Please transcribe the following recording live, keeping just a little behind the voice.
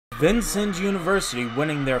Coppin University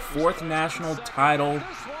winning their 4th national title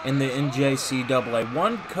in the NJCAA.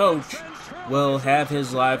 One coach will have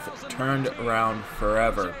his life turned around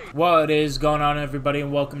forever. What is going on, everybody,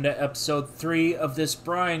 and welcome to episode 3 of this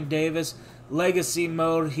Brian Davis Legacy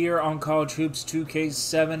Mode here on College Hoops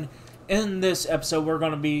 2K7. In this episode, we're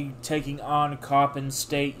going to be taking on Coppin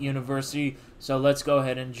State University, so let's go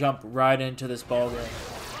ahead and jump right into this ballgame.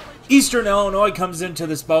 Eastern Illinois comes into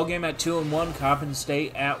this ballgame at 2-1, Coppin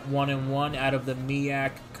State at 1-1 out of the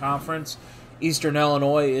MEAC conference. Eastern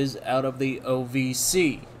Illinois is out of the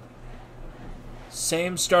OVC.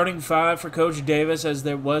 Same starting five for Coach Davis as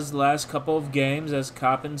there was the last couple of games, as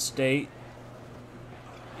Coppin State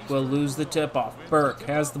will lose the tip-off. Burke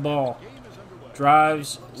has the ball.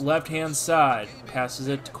 Drives left-hand side. Passes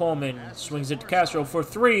it to Coleman. Swings it to Castro for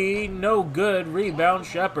three. No good. Rebound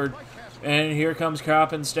Shepard. And here comes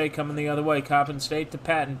Coppin State coming the other way. Coppin State to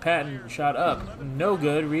Patton. Patton shot up. No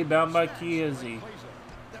good. Rebound by Chiesi.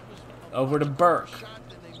 Over to Burke.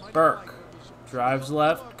 Burke drives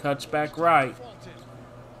left. Cuts back right.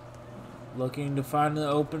 Looking to find an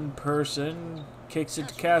open person. Kicks it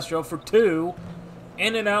to Castro for two.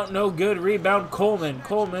 In and out. No good. Rebound Coleman.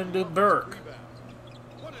 Coleman to Burke.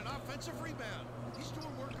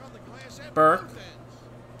 Burke.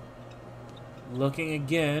 Looking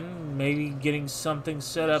again, maybe getting something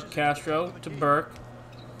set up. Castro to Burke.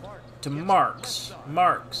 To Marks.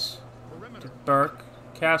 Marks. To Burke.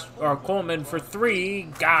 Coleman for three.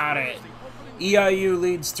 Got it. EIU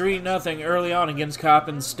leads 3-0 early on against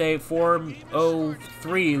Coppin State.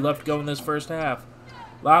 4:03 left to go in this first half.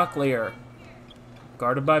 Locklear.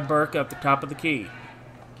 Guarded by Burke at the top of the key.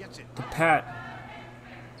 To Patton.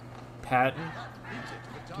 Patton.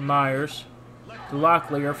 To Myers. To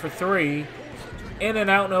Locklear for three. In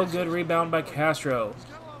and out, no good. Rebound by Castro.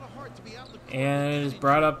 And it is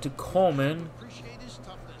brought up to Coleman,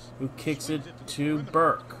 who kicks it to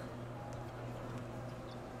Burke.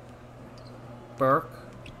 Burke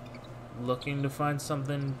looking to find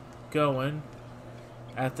something going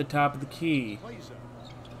at the top of the key.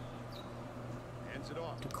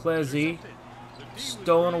 To Klezi.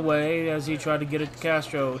 Stolen away as he tried to get it to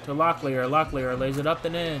Castro. To Locklear. Locklear lays it up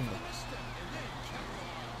and in.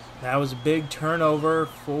 That was a big turnover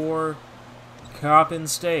for Coppin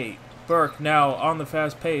State. Burke now on the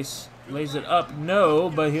fast pace. Lays it up.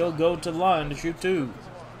 No, but he'll go to the line to shoot two.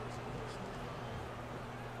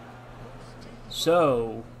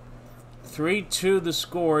 So, 3-2 the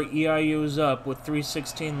score. EIU is up with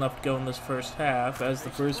 3:16 left to go in this first half as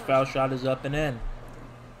the first foul shot is up and in.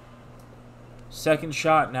 Second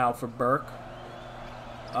shot now for Burke.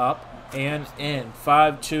 Up and in.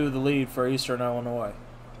 5-2 the lead for Eastern Illinois.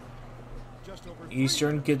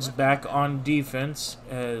 Eastern gets back on defense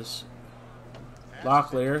as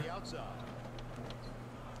Locklear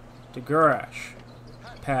to Gurash.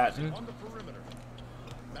 Patton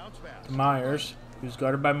to Myers, who's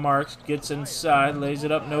guarded by Marks, gets inside, lays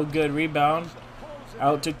it up, no good. Rebound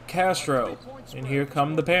out to Castro. And here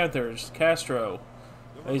come the Panthers. Castro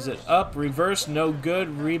lays it up, reverse, no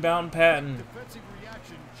good. Rebound Patton.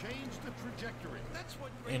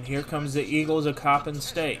 And here comes the Eagles of Coppin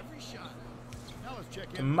State.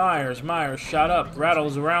 To Myers. Myers shot up,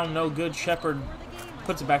 rattles around, no good. Shepard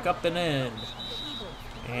puts it back up and in.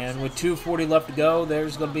 And with 2:40 left to go,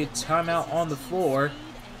 there's going to be a timeout on the floor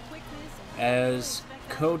as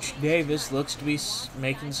Coach Davis looks to be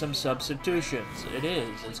making some substitutions. It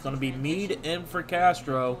is. It's going to be Meade in for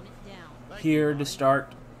Castro here to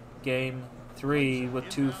start game 3 with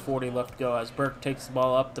 2:40 left to go as Burke takes the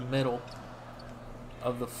ball up the middle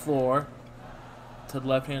of the floor to the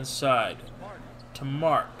left-hand side. To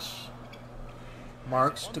Marks.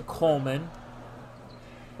 Marks to Coleman.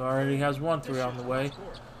 Already has 1-3 on the way.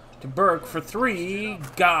 To Burke for three.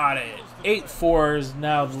 Got it. 8-4 is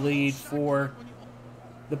now the lead for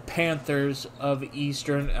the Panthers of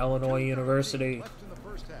Eastern Illinois University.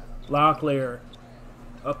 Locklear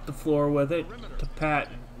up the floor with it to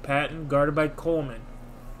Patton. Patton guarded by Coleman.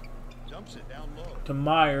 To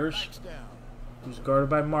Myers, who's guarded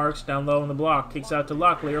by Marks, down low on the block. Kicks out to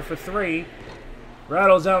Locklear for three.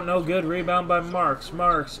 Rattles out, no good. Rebound by Marks.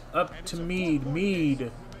 Marks up to Meade. Meade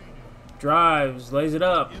drives, lays it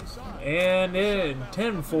up, and in.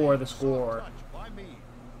 10-4 the score.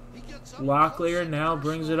 Locklear now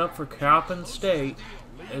brings it up for Coppin State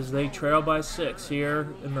as they trail by 6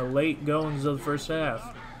 here in the late goings of the first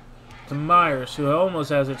half. To Myers, who almost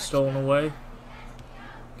has it stolen away.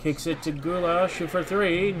 Kicks it to Gulash for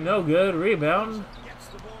three. No good. Rebound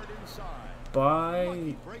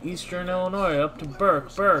by Eastern Illinois up to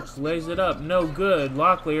Burke. Burke lays it up. No good.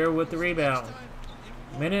 Locklear with the rebound.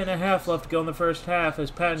 Minute and a half left to go in the first half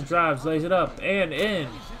as Patton drives, lays it up, and in.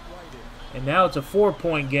 And now it's a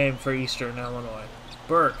 4-point game for Eastern Illinois.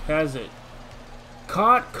 Burke has it.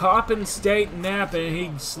 Caught Coppin State napping.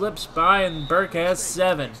 He slips by, and Burke has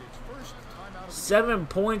 7. 7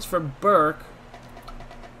 points for Burke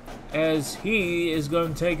as he is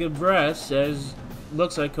going to take a rest, as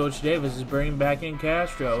looks like Coach Davis is bringing back in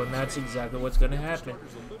Castro, and that's exactly what's going to happen.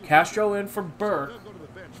 Castro in for Burke.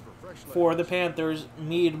 For the Panthers,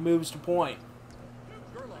 Meade moves to point.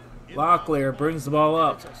 Locklear brings the ball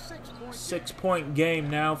up. 6-point game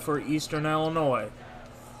now for Eastern Illinois.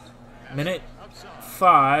 Minute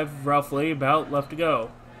 5, roughly, about left to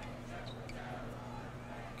go.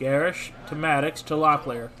 Garish to Maddox to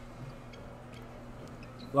Locklear.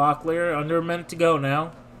 Locklear under a minute to go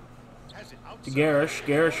now. To Garish.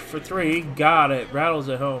 Garish for 3. Got it. Rattles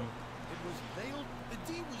it home.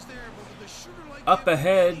 Up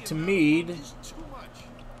ahead to Meade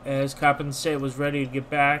as Coppin State was ready to get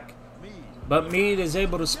back. But Meade is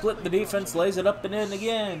able to split the defense, lays it up and in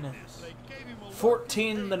again.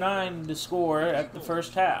 14-9 to score at the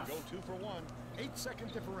first half.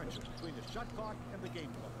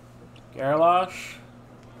 Garlosh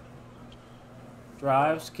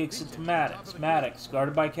drives, kicks it to Maddox. Maddox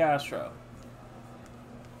guarded by Castro.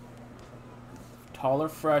 Taller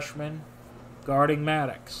freshman guarding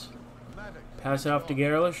Maddox. Pass it off to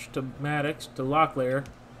Garlish, to Maddox, to Locklear,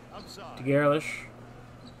 to Garlish.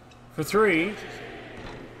 For 3.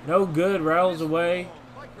 No good, rattles away.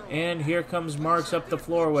 And here comes Marks up the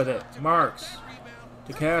floor with it. Marks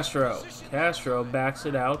to Castro. Castro backs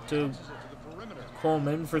it out to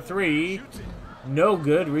Coleman for 3. No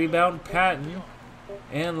good, rebound Patton.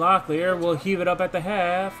 And Locklear will heave it up at the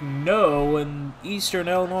half. No, and Eastern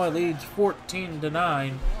Illinois leads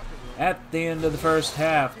 14-9. At the end of the first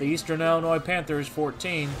half, the Eastern Illinois Panthers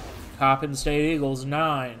 14, Coppin State Eagles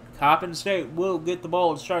 9. Coppin State will get the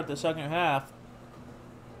ball to start the second half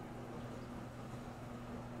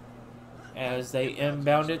as they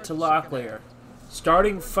inbound it to Locklear.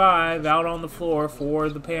 Starting 5 out on the floor for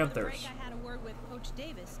the Panthers.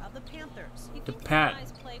 To Patton.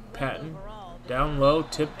 Patton down low,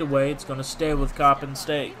 tipped away. It's going to stay with Coppin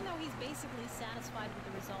State.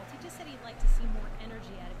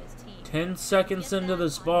 10 seconds into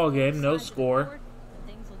this ball game, no score.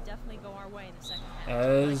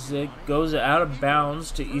 As it goes out of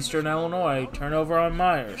bounds to Eastern Illinois. Turnover on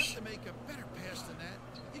Myers.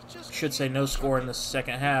 Should say no score in the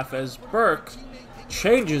second half as Burke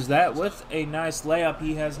changes that with a nice layup.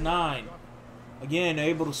 He has 9. Again,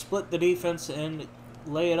 able to split the defense and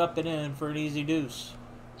lay it up and in for an easy deuce.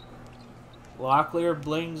 Locklear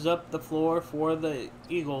blings up the floor for the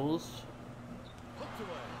Eagles.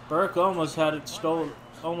 Burke almost had it stole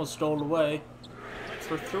away.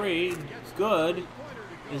 For 3, good,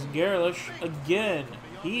 is Garlish again.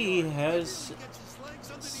 He has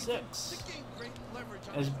 6.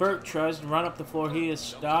 As Burke tries to run up the floor, he is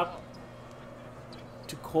stopped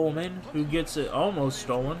to Coleman, who gets it almost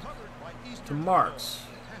stolen. To Marks.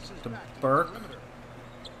 To Burke.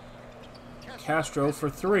 Castro for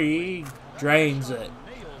 3, drains it.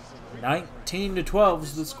 19-12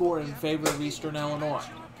 is the score in favor of Eastern Illinois.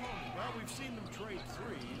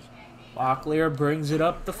 Locklear brings it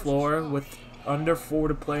up the floor with under 4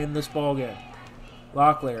 to play in this ballgame.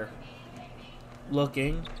 Locklear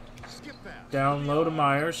looking down low to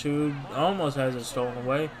Myers, who almost has it stolen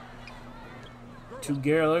away. To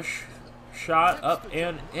Garlish, shot up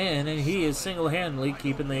and in, and he is single-handedly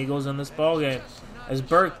keeping the Eagles in this ballgame. As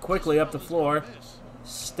Burke quickly up the floor,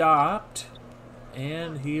 stopped,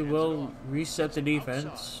 and he will reset the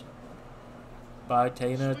defense by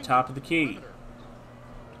taking it top of the key.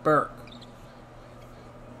 Burke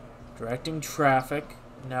directing traffic,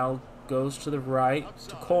 now goes to the right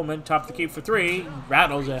to Coleman, top of the key for 3,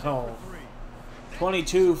 rattles it home.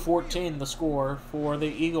 22-14 the score for the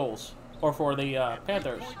Eagles, or for the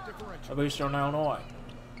Panthers of Eastern Illinois.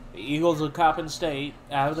 The Eagles of Coppin State,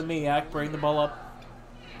 out of the MEAC, bring the ball up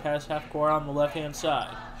past half court on the left-hand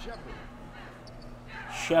side.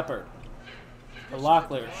 Shepard, the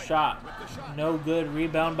Locklear, shot, no good,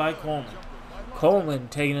 rebound by Coleman. Coleman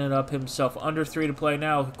taking it up himself, under 3 to play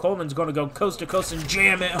now. Coleman's going to go coast to coast and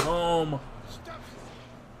jam it home.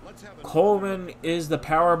 Coleman is the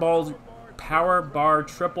power bar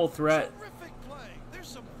triple threat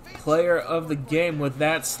player of the game with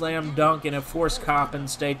that slam dunk, and it forced Coppin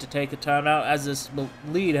State to take a timeout as this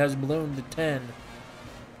lead has ballooned to 10.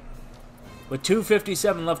 With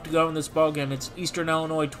 2:57 left to go in this ballgame, it's Eastern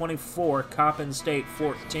Illinois 24, Coppin State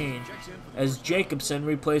 14, as Jacobson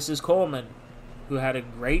replaces Coleman, who had a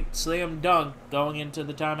great slam dunk going into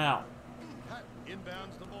the timeout.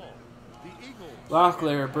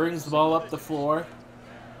 Locklear brings the ball up the floor.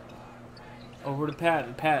 Over to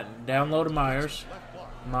Patton. Patton down low to Myers.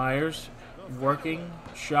 Myers working.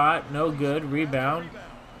 Shot. No good. Rebound.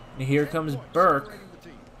 And here comes Burke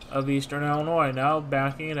of Eastern Illinois. Now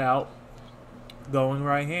backing it out. Going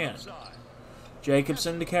right hand.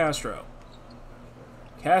 Jacobson to Castro.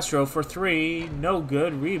 Castro for three. No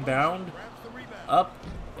good. Rebound. Up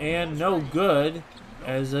and no good.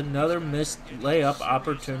 As another missed layup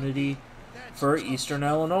opportunity for Eastern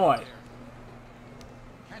Illinois.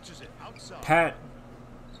 Patton.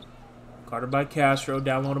 Guarded by Castro.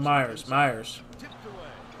 Down low to Myers. Myers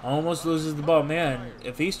almost loses the ball. Man,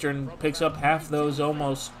 if Eastern picks up half those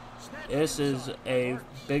almost, this is a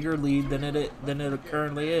bigger lead than it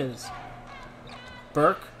currently is.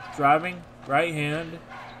 Burke driving, right hand,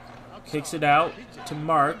 kicks it out to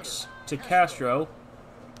Marks, to Castro,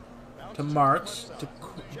 to Marks, to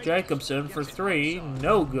Jacobson for three,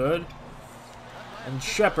 no good. And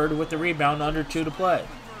Shepard with the rebound, under 2 to play.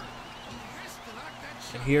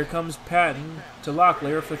 And here comes Patton to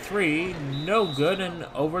Locklear for three, no good, and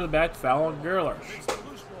over the back foul on Gerler.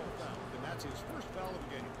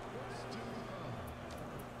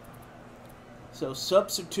 So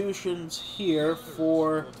substitutions here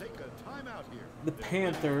for the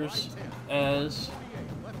Panthers, as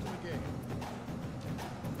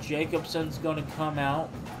Jacobson's going to come out.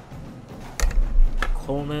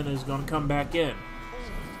 Coleman is going to come back in.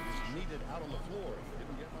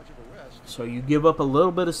 So you give up a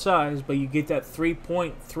little bit of size, but you get that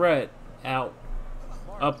three-point threat out,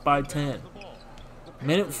 up by 10.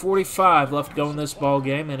 Minute 45 left to go in this ball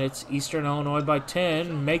game, and it's Eastern Illinois by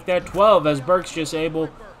 10. Make that 12 as Burke's just able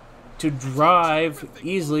to drive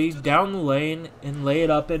easily down the lane and lay it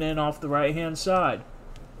up and in off the right-hand side.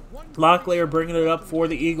 Locklear bringing it up for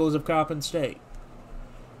the Eagles of Coppin State.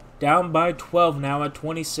 Down by 12 now at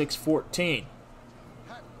 26-14.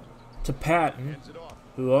 To Patton.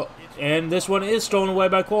 And this one is stolen away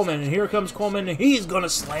by Coleman. And here comes Coleman. And he's going to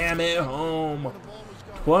slam it home.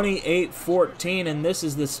 28-14. And this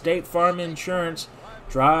is the State Farm Insurance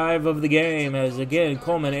drive of the game. As again,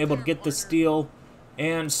 Coleman able to get the steal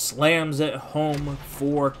and slams it home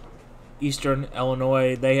for Eastern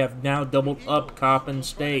Illinois. They have now doubled up Coppin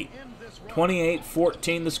State.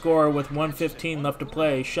 28-14 the score with 1:15 left to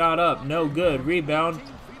play. Shot up, no good. Rebound.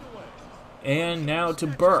 And now to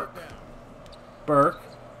Burke. Burke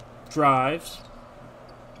drives.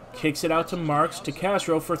 Kicks it out to Marks, to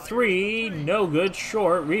Castro for three. No good.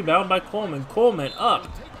 Short. Rebound by Coleman. Coleman up.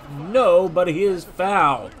 No, but he is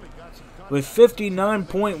fouled. With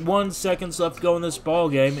 59.1 seconds left to go in this ball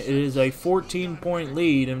game, it is a 14-point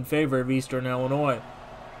lead in favor of Eastern Illinois.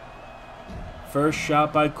 First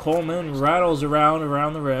shot by Coleman rattles around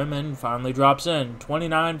the rim and finally drops in.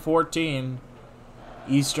 29-14,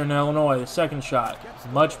 Eastern Illinois. The second shot,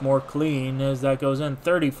 much more clean as that goes in.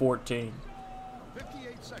 30-14.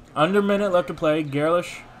 Under a minute left to play.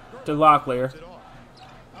 Gerlish to Locklear.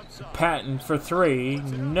 Patton for three.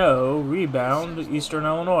 No. Rebound, Eastern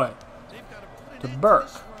Illinois. To Burke.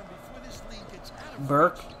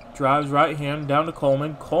 Burke drives right hand down to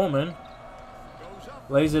Coleman. Coleman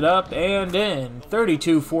lays it up and in.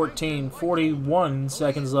 32-14, 41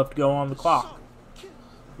 seconds left to go on the clock.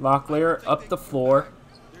 Locklear up the floor.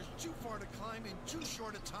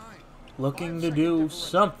 Looking to do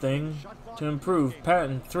something to improve.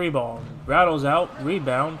 Patton, three ball. Rattles out.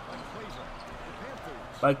 Rebound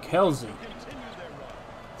by Kelsey.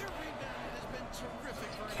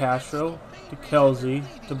 Castro to Kelsey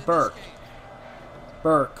to Burke.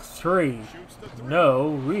 Burke, three. No.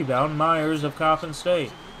 Rebound, Myers of Coppin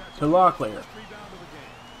State. To Locklear.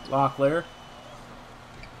 Locklear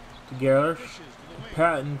to Gerlish. To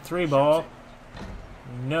Patton, three ball.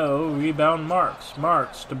 No. Rebound, Marks.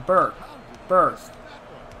 Marks to Burke. Burke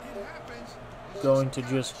going to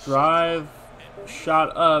just drive.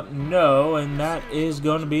 Shot up. No. And that is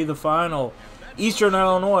going to be the final. Eastern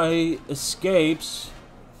Illinois escapes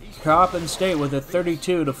Coppin State with a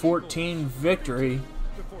 32-14 victory.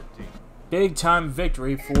 Big time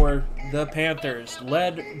victory for the Panthers,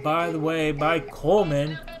 led, by the way, by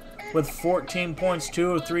Coleman with 14 points,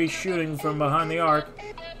 2 of 3 shooting from behind the arc.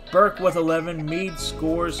 Burke with 11, Meade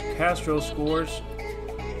scores, Castro scores,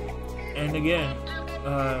 and again,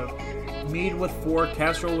 Meade with 4,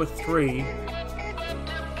 Castro with 3.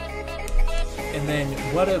 And then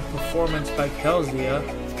what a performance by Kelsia,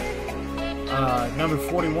 number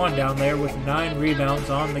 41 down there with 9 rebounds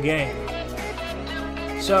on the game.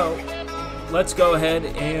 So let's go ahead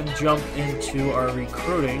and jump into our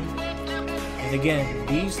recruiting. And again,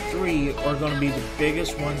 these three are going to be the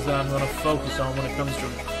biggest ones that I'm going to focus on when it comes to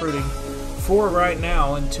recruiting for right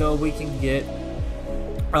now, until we can get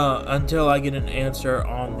until I get an answer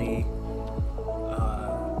on the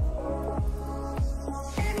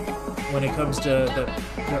when it comes to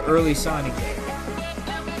the early signing day.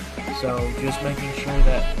 So just making sure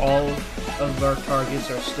that all of our targets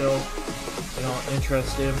are still, you know,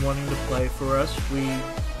 interested in wanting to play for us. We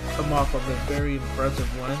come off of a very impressive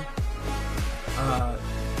win.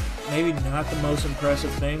 Maybe not the most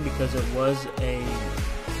impressive thing because it was a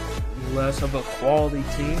less of a quality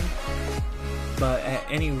team, but at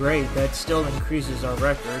any rate, that still increases our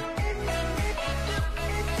record.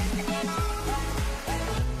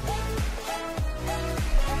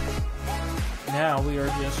 Now we are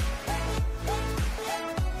just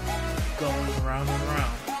going around and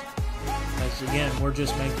around. As again, we're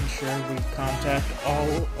just making sure we contact all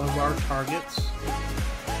of our targets,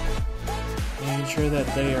 making sure that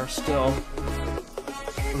they are still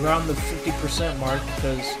around the 50% mark,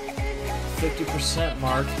 because 50%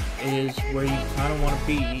 mark is where you kind of want to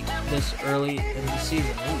be this early in the season.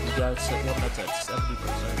 Ooh, we got one that's at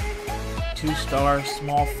 70%. 2-star,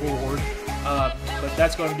 small forward. But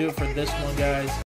that's going to do it for this one, guys.